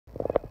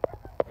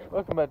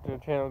Welcome back to the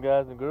channel,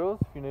 guys and girls.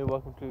 If you're new,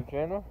 welcome to the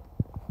channel.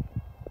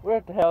 We're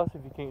at the house,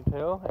 if you can't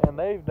tell, and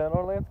they've done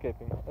our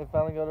landscaping. They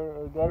finally got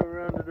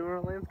around to doing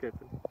our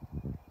landscaping.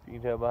 If you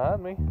can tell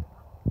behind me,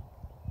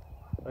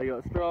 they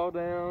got straw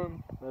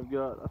down. They've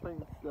got, I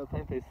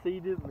think they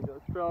seeded and they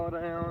got straw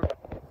down.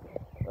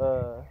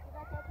 So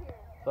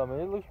I mean,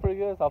 it looks pretty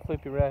good. So I'll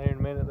flip you around here in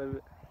a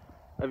minute.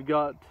 They've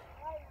got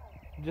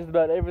just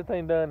about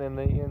everything done in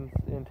the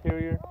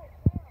interior.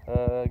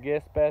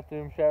 Guest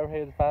bathroom, shower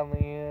head's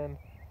finally in.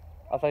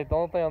 I think the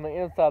only thing on the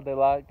inside they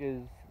like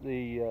is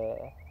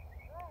the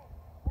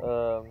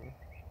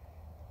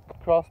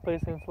cross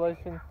piece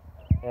insulation,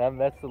 and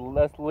that's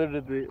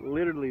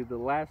literally the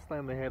last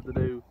thing they have to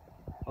do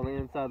on the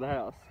inside of the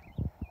house.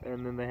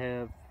 And then they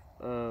have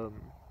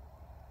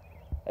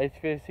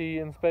HVAC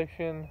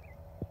inspection,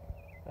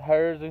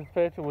 HERS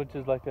inspection, which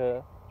is like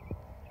a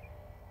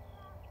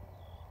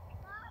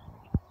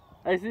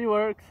AC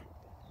works,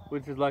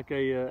 which is like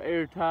a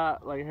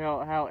airtight, like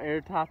how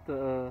airtight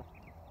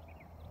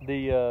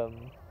the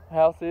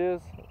house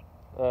is,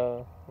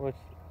 which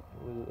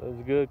is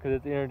good because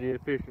it's energy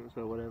efficient,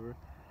 so whatever.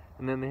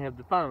 And then they have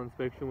the final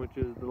inspection, which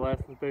is the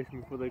last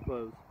inspection before they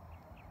close.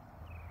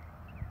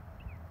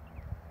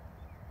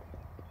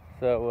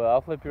 So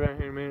I'll flip you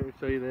around here in a minute and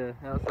show you the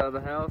outside of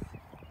the house.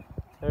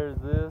 There's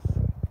this.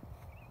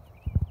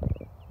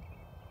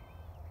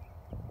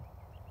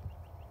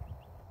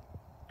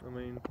 I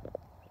mean,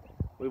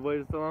 we've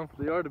waited so long for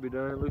the yard to be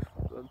done. It looks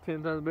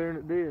 10 times better than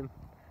it did.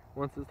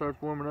 Once it starts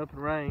warming up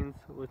and rains,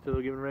 which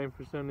it'll give it rain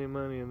for Sunday and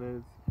Monday, and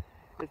then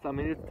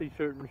it's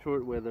t-shirt and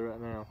short weather right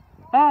now.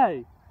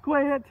 Hey,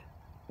 quit!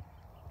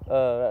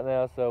 Right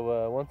now,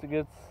 so once it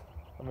gets,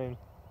 I mean,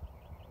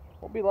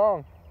 won't be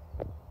long.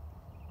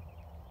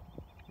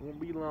 Won't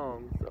be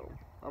long, so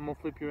I'm gonna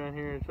flip you around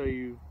here and show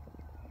you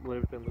what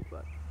everything looks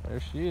like. There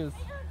she is.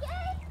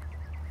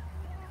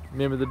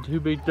 Remember the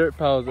two big dirt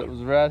piles that was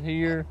right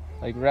here,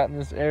 like right in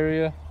this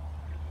area,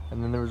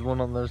 and then there was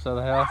one on the other side of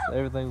the house.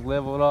 Everything's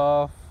leveled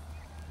off.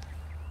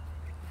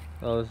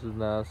 Oh, this is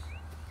nice.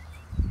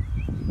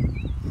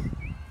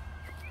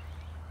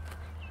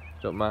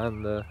 Don't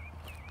mind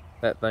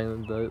that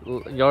thing, the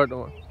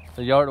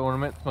yard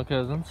ornament, my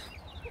cousin's.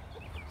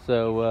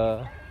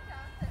 So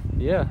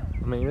yeah,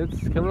 I mean,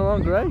 it's coming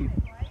along great.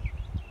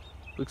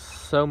 Looks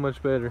so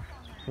much better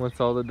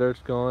once all the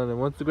dirt's gone, and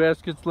once the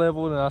grass gets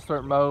leveled and I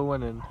start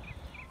mowing and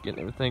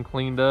getting everything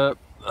cleaned up.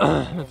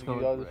 It's gonna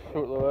be a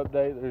short little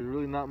update. There's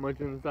really not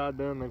much inside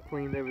done. They've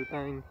cleaned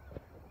everything,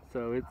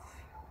 so it's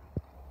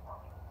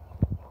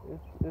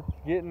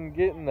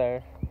getting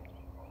there.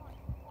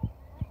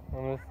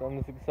 I'm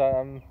just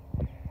excited.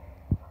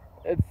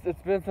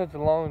 It's been such a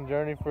long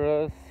journey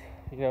for us.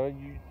 You know,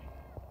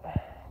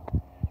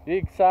 you're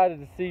excited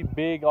to see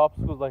big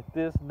obstacles like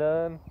this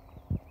done,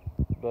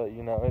 but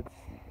you know, it's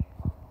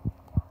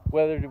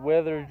weather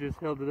just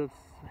held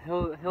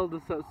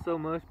us up so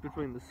much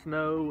between the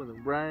snow and the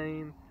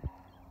rain.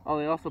 Oh,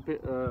 they also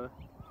put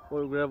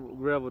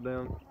gravel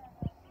down.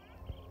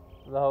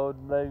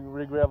 They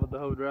re-gravelled the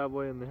whole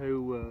driveway and the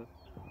whole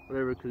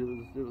whatever, because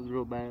it was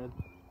real bad.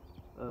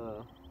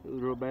 It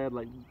was real bad,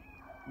 like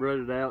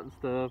rutted out and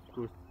stuff. Of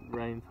course,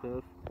 rain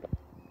stuff.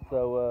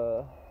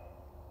 So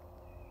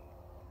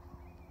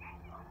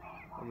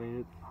I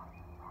mean,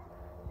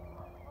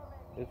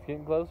 it's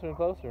getting closer and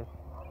closer.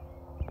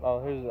 Oh,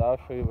 I'll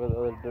show you where the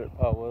other dirt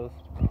pile was.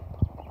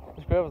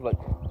 This gravel's like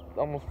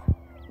almost,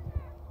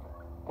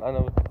 I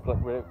know it's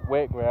like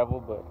wet gravel,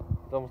 but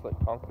it's almost like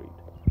concrete.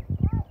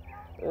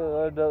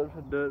 The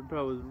dirt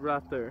pile was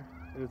right there,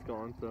 and it's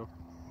gone. So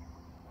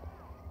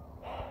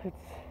it's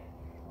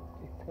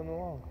coming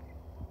along.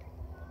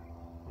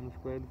 I'm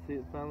just glad to see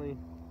it finally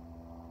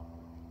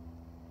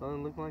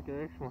looking like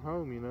an actual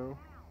home, you know.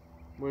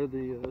 Where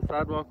the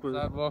sidewalk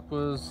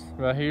was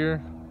right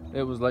here.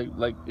 It was like a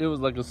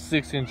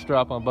 6-inch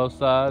drop on both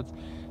sides.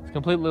 It's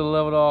completely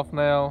leveled off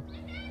now.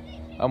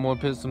 I'm gonna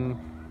put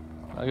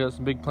I got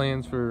some big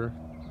plans for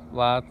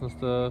lights and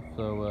stuff.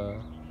 So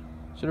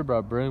should have brought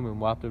a broom and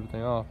wiped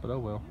everything off, but oh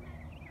well.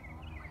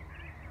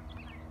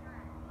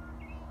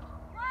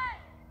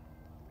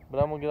 But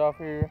I'm gonna get off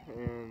here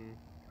and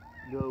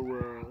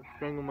go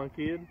strangle my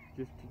kid.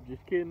 Just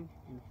kidding.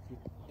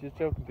 Just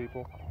joking,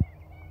 people.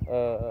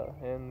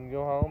 And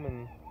go home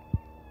and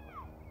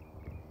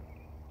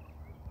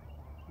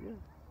yeah,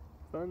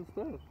 fun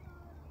stuff.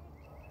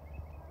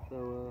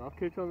 So I'll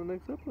catch you on the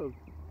next upload.